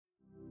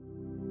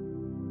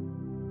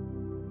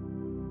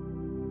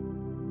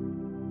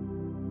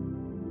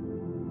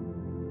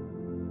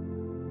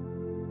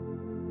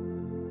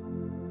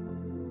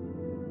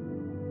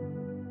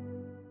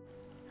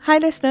Hi,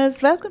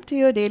 listeners. Welcome to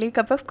your daily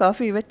cup of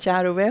coffee with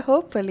Charu, where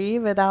hopefully,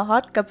 with our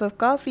hot cup of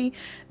coffee,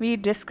 we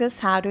discuss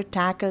how to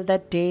tackle the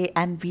day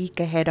and week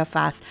ahead of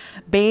us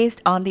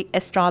based on the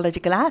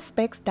astrological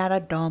aspects that are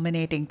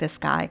dominating the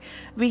sky.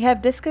 We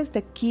have discussed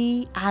the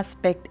key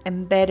aspect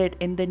embedded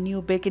in the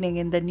new beginning,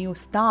 in the new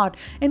start,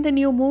 in the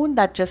new moon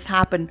that just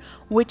happened,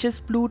 which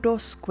is Pluto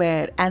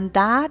square, and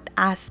that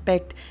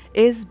aspect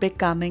is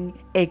becoming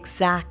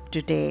exact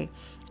today,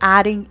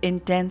 adding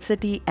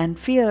intensity and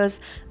fears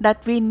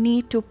that we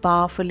need to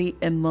powerfully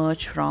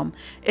emerge from.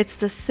 It's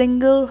the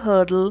single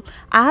hurdle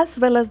as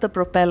well as the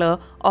propeller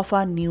of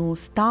our new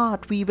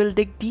start. We will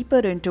dig deeper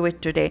into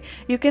it today.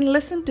 You can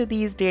listen to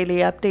these daily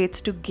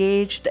updates to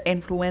gauge the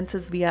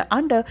influences we are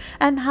under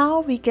and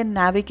how we can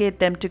navigate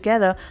them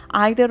together,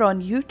 either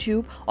on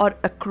YouTube or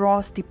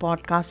across the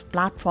podcast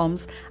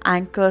platforms,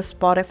 Anchor,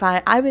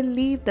 Spotify. I will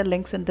leave the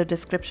links in the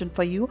description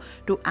for you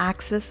to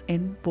access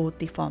in both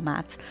the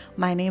formats.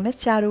 My name is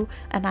Charu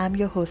and I'm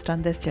your host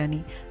on this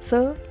journey.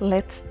 So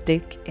let's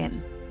dig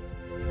in.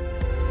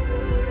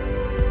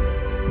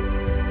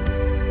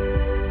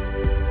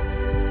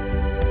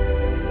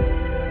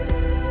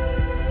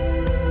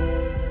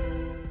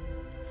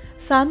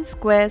 Sun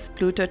squares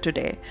Pluto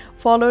today,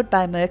 followed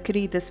by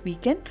Mercury this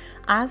weekend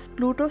as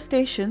Pluto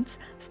stations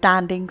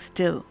standing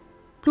still.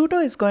 Pluto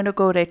is going to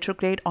go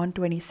retrograde on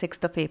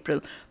 26th of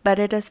April, but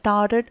it has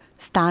started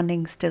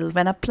standing still.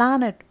 When a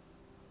planet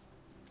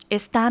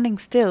is standing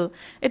still,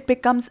 it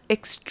becomes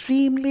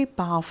extremely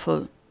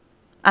powerful.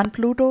 And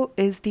Pluto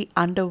is the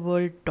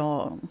underworld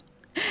dawn.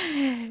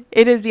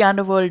 It is the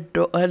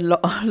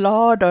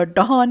lord or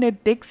dawn.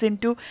 It digs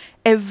into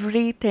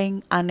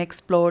everything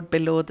unexplored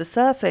below the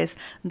surface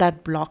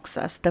that blocks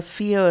us, the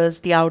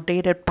fears, the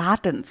outdated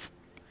patterns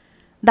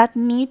that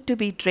need to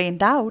be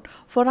drained out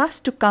for us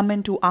to come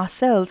into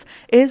ourselves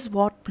is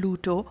what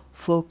Pluto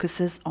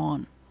focuses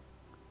on.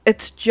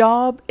 Its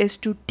job is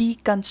to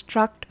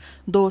deconstruct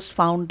those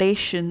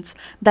foundations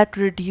that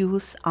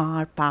reduce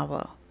our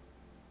power.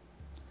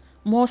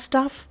 More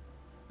stuff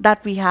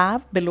that we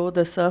have below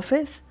the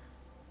surface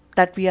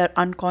that we are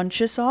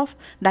unconscious of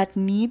that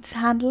needs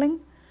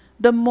handling,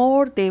 the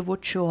more they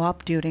would show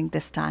up during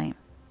this time.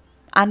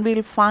 And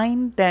we'll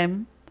find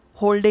them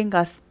holding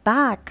us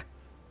back.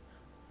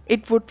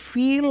 It would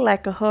feel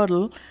like a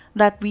hurdle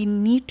that we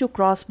need to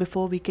cross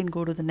before we can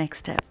go to the next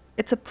step.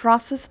 It's a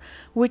process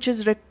which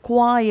is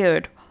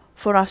required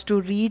for us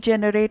to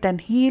regenerate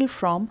and heal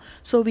from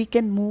so we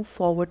can move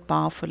forward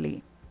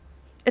powerfully.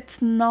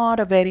 It's not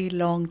a very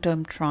long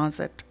term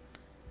transit.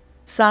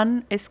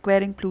 Sun is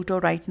squaring Pluto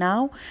right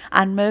now,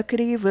 and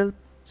Mercury will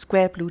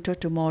square Pluto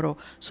tomorrow.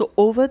 So,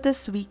 over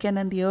this weekend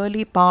and the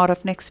early part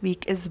of next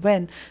week is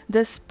when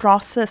this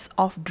process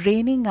of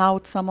draining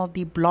out some of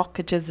the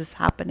blockages is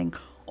happening.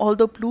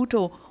 Although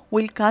Pluto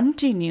will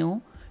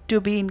continue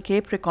to be in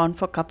Capricorn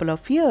for a couple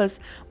of years,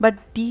 but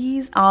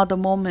these are the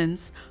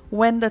moments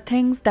when the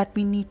things that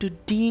we need to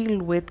deal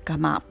with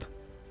come up.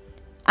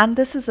 And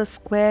this is a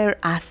square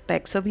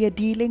aspect. So we are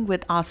dealing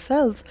with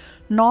ourselves,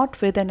 not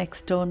with an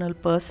external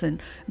person.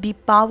 The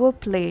power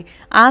play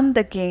and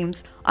the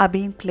games are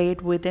being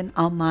played within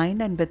our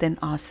mind and within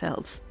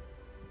ourselves.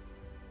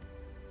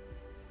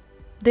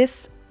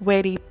 This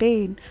very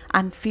pain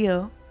and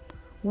fear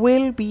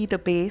will be the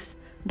base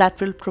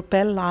that will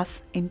propel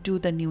us into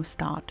the new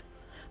start.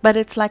 But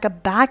it's like a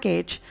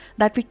baggage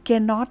that we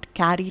cannot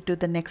carry to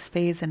the next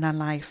phase in our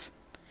life.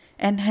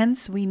 And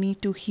hence, we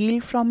need to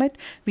heal from it,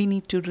 we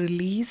need to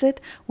release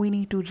it, we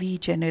need to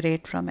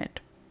regenerate from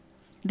it.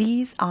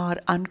 These are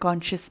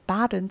unconscious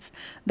patterns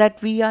that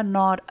we are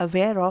not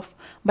aware of,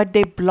 but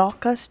they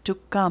block us to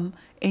come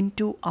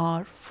into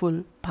our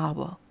full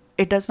power.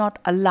 It does not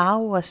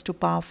allow us to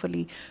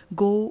powerfully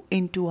go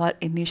into our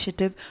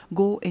initiative,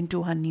 go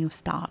into our new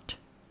start.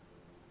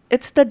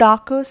 It's the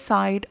darker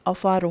side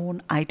of our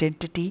own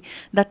identity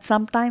that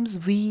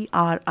sometimes we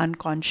are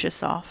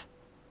unconscious of.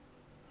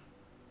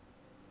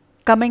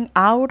 Coming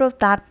out of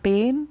that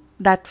pain,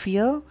 that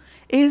fear,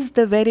 is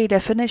the very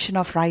definition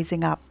of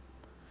rising up.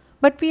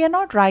 But we are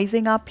not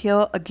rising up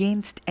here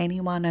against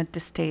anyone at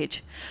this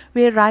stage.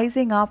 We are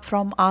rising up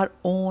from our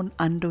own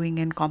undoing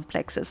and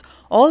complexes.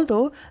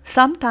 Although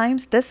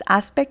sometimes this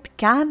aspect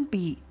can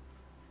be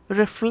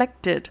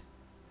reflected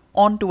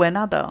onto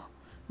another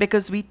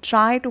because we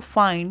try to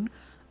find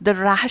the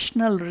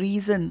rational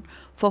reason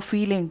for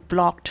feeling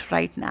blocked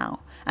right now,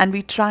 and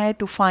we try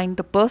to find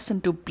the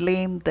person to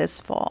blame this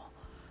for.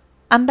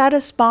 And that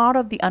is part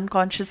of the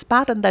unconscious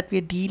pattern that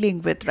we're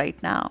dealing with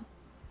right now.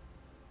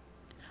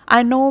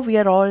 I know we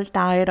are all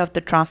tired of the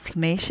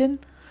transformation,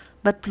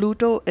 but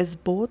Pluto is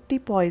both the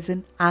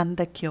poison and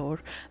the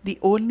cure. The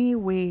only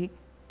way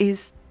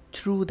is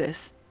through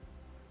this.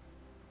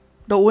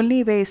 The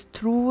only way is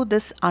through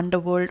this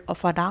underworld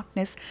of our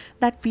darkness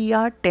that we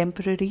are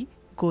temporarily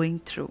going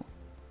through.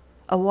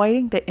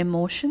 Avoiding the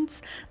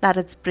emotions that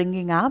it's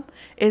bringing up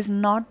is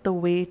not the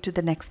way to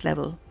the next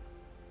level.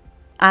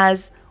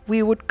 As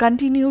we would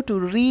continue to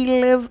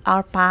relive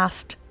our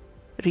past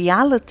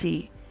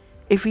reality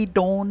if we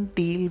don't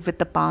deal with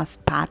the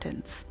past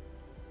patterns.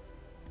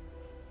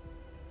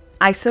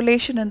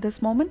 Isolation in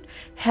this moment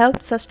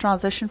helps us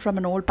transition from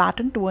an old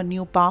pattern to a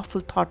new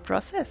powerful thought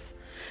process,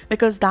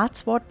 because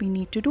that's what we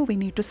need to do. We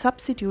need to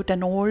substitute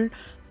an old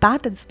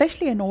pattern,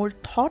 especially an old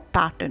thought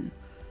pattern,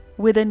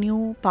 with a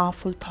new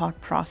powerful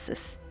thought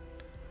process.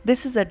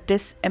 This is a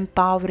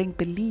disempowering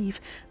belief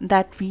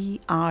that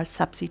we are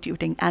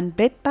substituting, and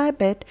bit by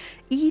bit,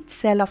 each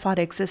cell of our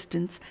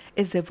existence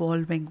is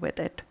evolving with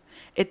it.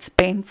 It's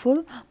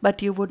painful,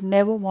 but you would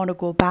never want to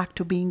go back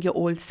to being your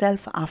old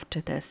self after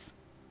this.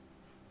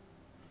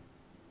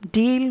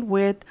 Deal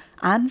with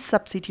and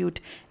substitute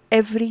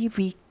every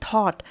weak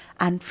thought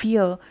and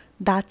fear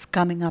that's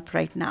coming up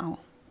right now.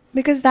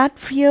 Because that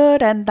fear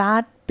and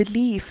that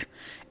belief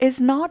is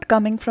not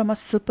coming from a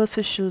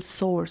superficial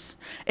source.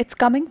 It's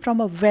coming from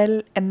a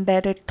well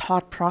embedded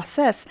thought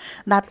process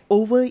that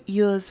over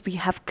years we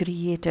have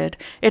created.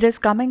 It is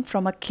coming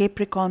from a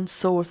Capricorn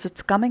source.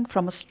 It's coming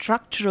from a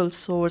structural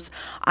source,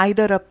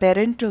 either a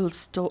parental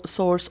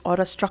source or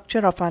a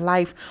structure of our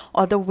life,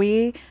 or the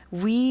way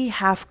we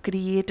have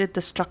created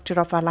the structure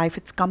of our life.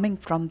 It's coming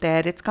from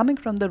there. It's coming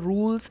from the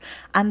rules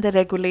and the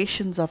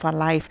regulations of our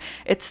life.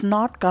 It's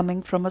not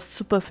coming from a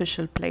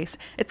superficial place.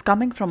 It's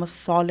coming from a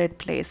solid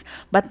place.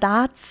 But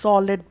that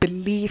solid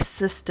belief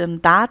system,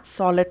 that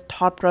solid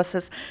thought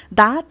process,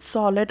 that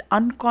solid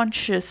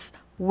unconscious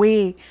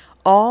way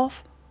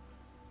of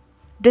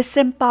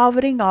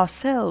disempowering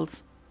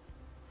ourselves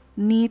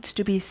needs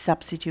to be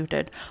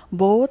substituted.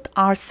 Both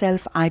our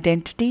self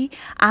identity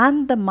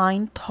and the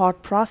mind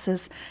thought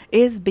process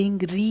is being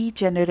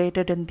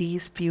regenerated in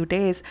these few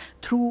days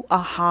through a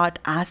hard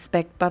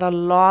aspect, but a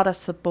lot of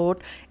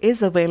support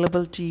is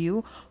available to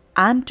you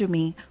and to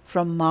me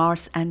from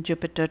Mars and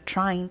Jupiter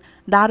trine.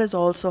 That is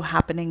also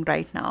happening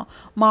right now.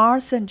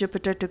 Mars and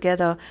Jupiter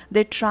together,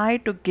 they try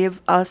to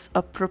give us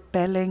a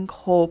propelling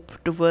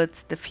hope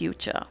towards the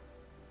future.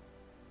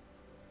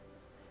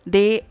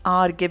 They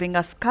are giving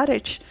us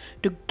courage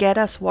to get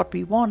us what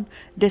we want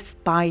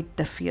despite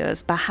the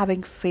fears, by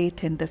having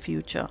faith in the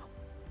future.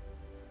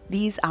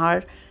 These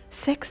are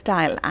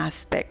sextile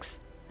aspects.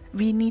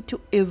 We need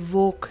to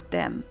evoke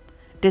them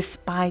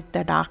despite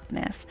the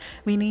darkness.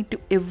 We need to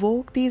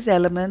evoke these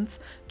elements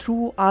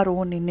through our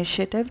own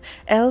initiative,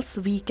 else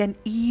we can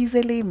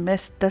easily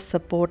miss the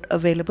support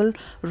available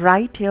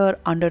right here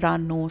under our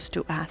nose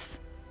to us.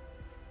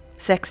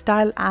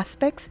 Sextile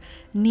aspects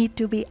need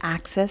to be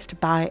accessed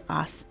by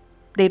us.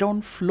 They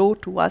don't flow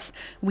to us.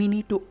 We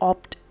need to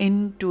opt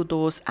into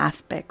those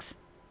aspects.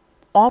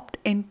 Opt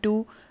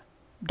into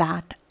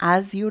that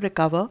as you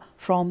recover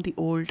from the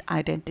old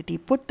identity.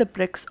 Put the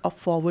bricks of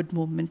forward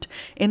movement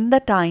in the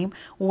time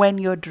when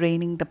you're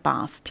draining the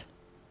past.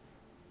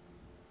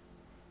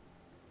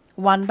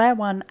 One by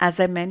one, as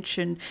I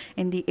mentioned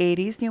in the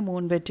Aries new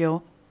moon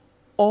video,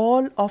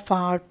 all of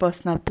our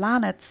personal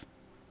planets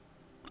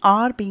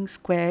are being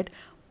squared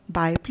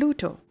by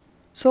Pluto.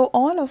 So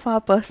all of our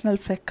personal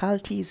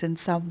faculties, in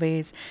some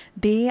ways,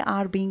 they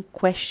are being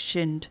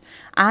questioned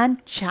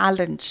and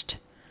challenged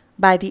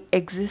by the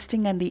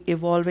existing and the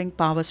evolving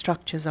power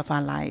structures of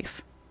our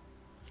life.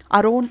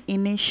 Our own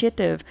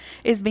initiative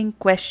is being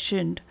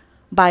questioned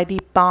by the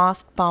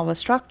past power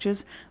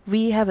structures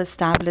we have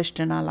established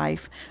in our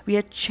life. We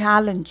are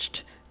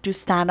challenged to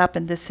stand up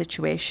in this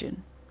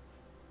situation.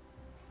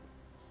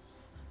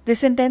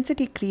 This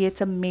intensity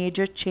creates a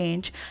major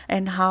change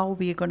in how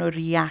we are going to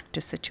react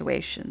to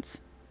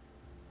situations,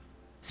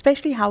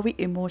 especially how we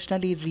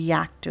emotionally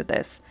react to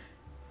this,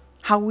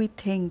 how we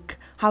think,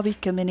 how we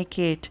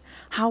communicate,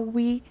 how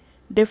we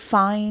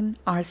define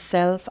our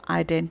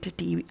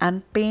self-identity.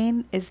 And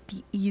pain is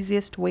the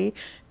easiest way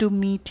to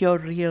meet your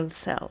real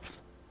self.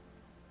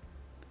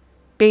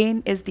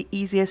 Pain is the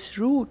easiest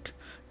route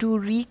to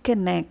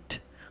reconnect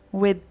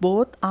with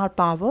both our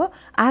power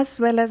as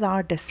well as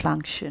our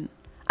dysfunction.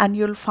 And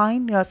you'll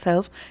find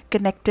yourself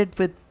connected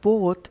with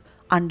both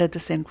under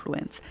this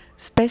influence,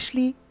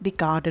 especially the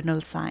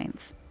cardinal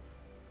signs: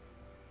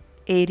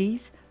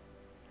 Aries,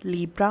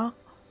 Libra,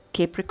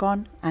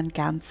 Capricorn, and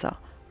Cancer,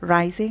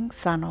 rising,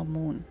 sun, or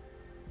moon.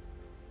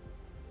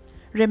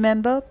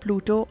 Remember,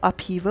 Pluto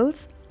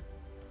upheavals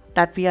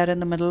that we are in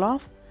the middle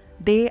of,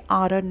 they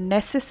are a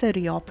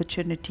necessary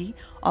opportunity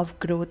of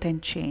growth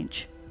and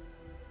change.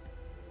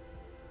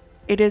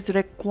 It is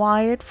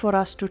required for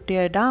us to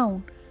tear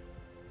down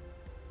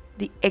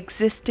the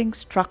existing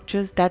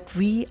structures that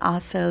we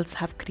ourselves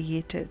have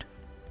created.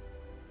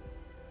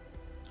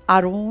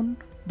 Our own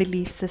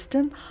belief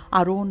system,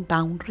 our own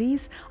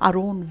boundaries, our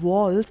own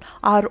walls,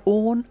 our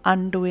own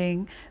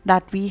undoing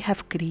that we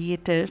have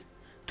created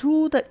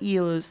through the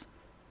years,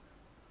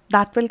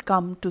 that will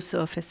come to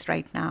surface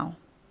right now.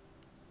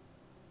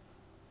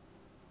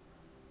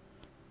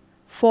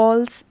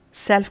 False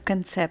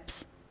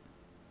self-concepts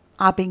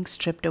are being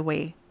stripped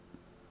away.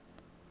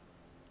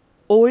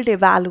 Old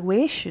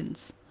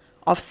evaluations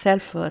of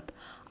self-worth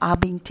are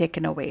being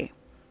taken away.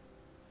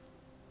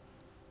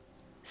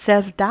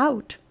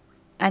 Self-doubt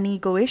and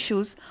ego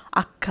issues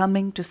are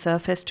coming to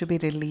surface to be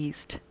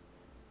released.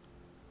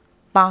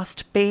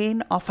 past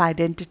pain of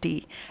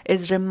identity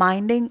is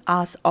reminding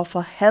us of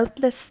a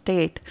helpless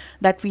state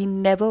that we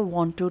never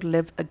want to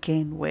live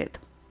again with.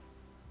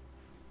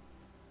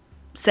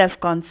 Self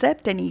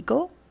concept and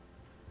ego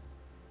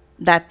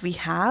that we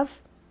have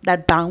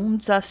that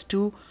bounds us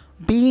to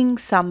being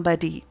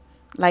somebody,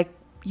 like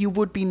you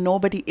would be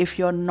nobody if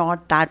you're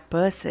not that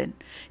person.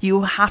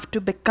 You have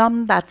to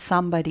become that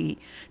somebody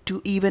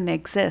to even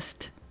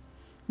exist.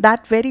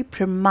 That very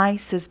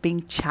premise is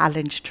being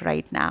challenged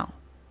right now.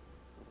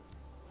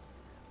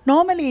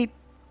 Normally,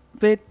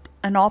 with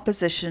an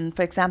opposition,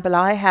 for example,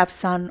 I have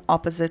Sun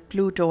opposite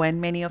Pluto, and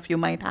many of you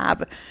might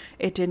have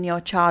it in your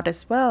chart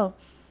as well.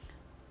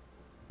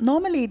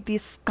 Normally,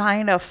 this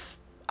kind of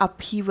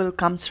upheaval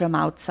comes from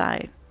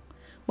outside.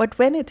 But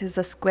when it is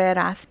a square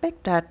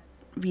aspect that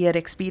we are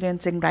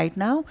experiencing right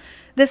now,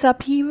 this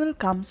upheaval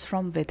comes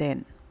from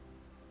within.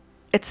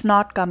 It's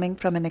not coming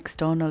from an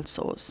external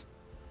source.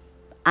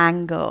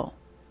 Anger,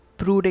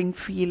 brooding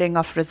feeling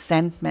of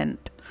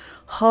resentment,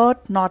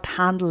 hurt not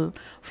handled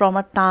from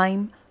a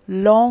time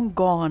long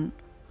gone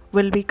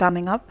will be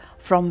coming up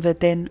from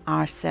within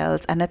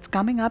ourselves, and it's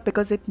coming up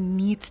because it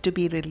needs to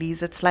be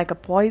released. It's like a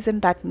poison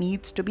that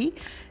needs to be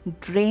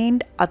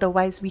drained,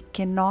 otherwise we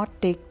cannot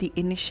take the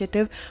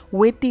initiative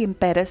with the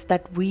impetus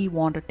that we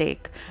want to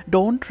take.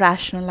 Don't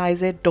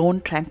rationalize it,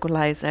 don't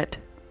tranquilize it,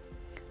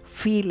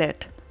 feel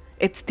it.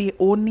 It's the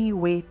only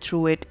way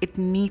through it. It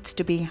needs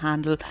to be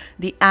handled.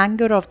 The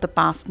anger of the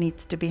past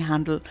needs to be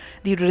handled.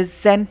 The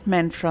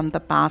resentment from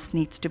the past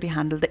needs to be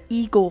handled. The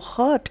ego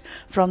hurt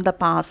from the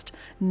past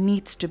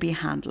needs to be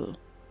handled.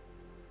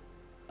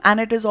 And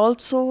it is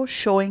also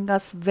showing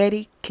us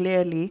very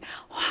clearly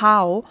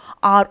how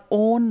our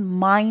own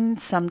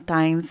mind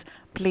sometimes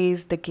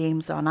plays the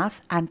games on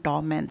us and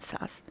torments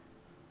us.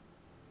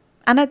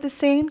 And at the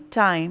same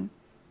time,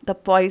 the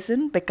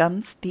poison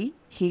becomes the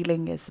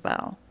healing as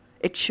well.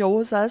 It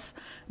shows us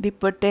the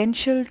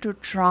potential to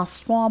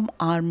transform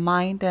our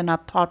mind and our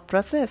thought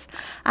process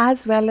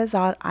as well as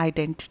our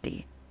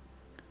identity.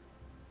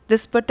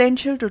 This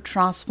potential to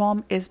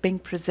transform is being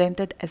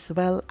presented as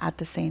well at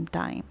the same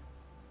time.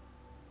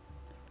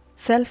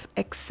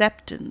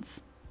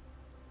 Self-acceptance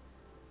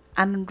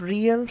and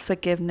real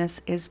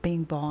forgiveness is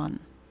being born.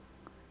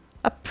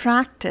 A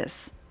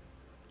practice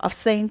of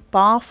saying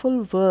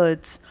powerful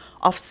words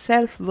of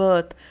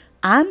self-worth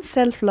and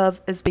self-love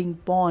is being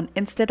born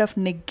instead of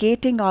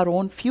negating our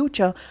own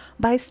future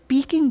by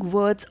speaking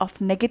words of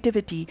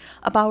negativity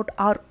about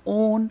our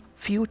own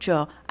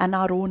future and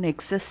our own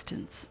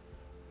existence.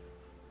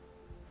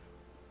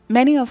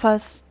 Many of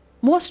us,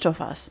 most of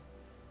us,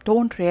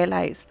 don't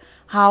realize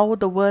how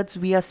the words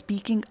we are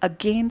speaking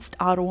against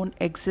our own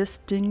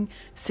existing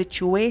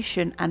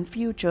situation and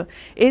future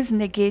is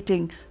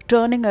negating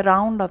turning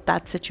around of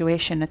that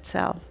situation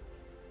itself.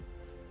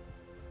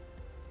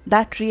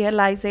 That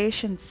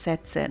realization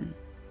sets in.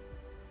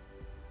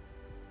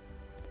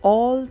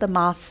 All the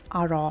masks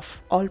are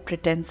off, all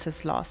pretense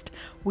is lost.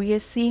 We are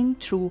seeing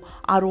through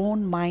our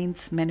own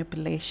mind's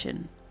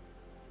manipulation.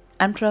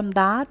 And from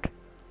that,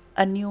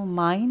 a new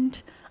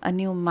mind, a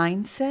new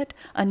mindset,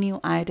 a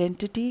new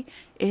identity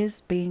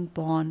is being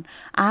born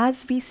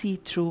as we see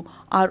through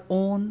our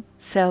own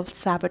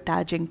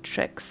self-sabotaging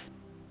tricks.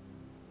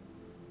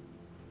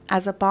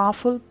 As a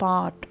powerful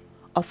part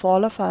of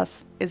all of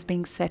us is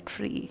being set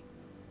free.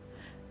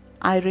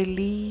 I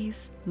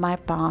release my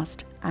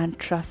past and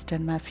trust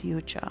in my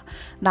future.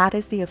 That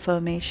is the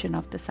affirmation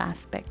of this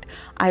aspect.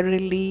 I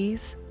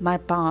release my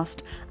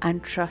past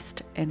and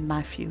trust in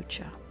my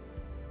future.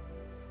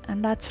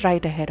 And that's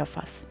right ahead of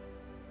us.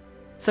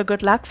 So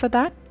good luck for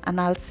that,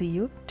 and I'll see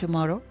you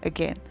tomorrow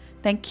again.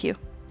 Thank you.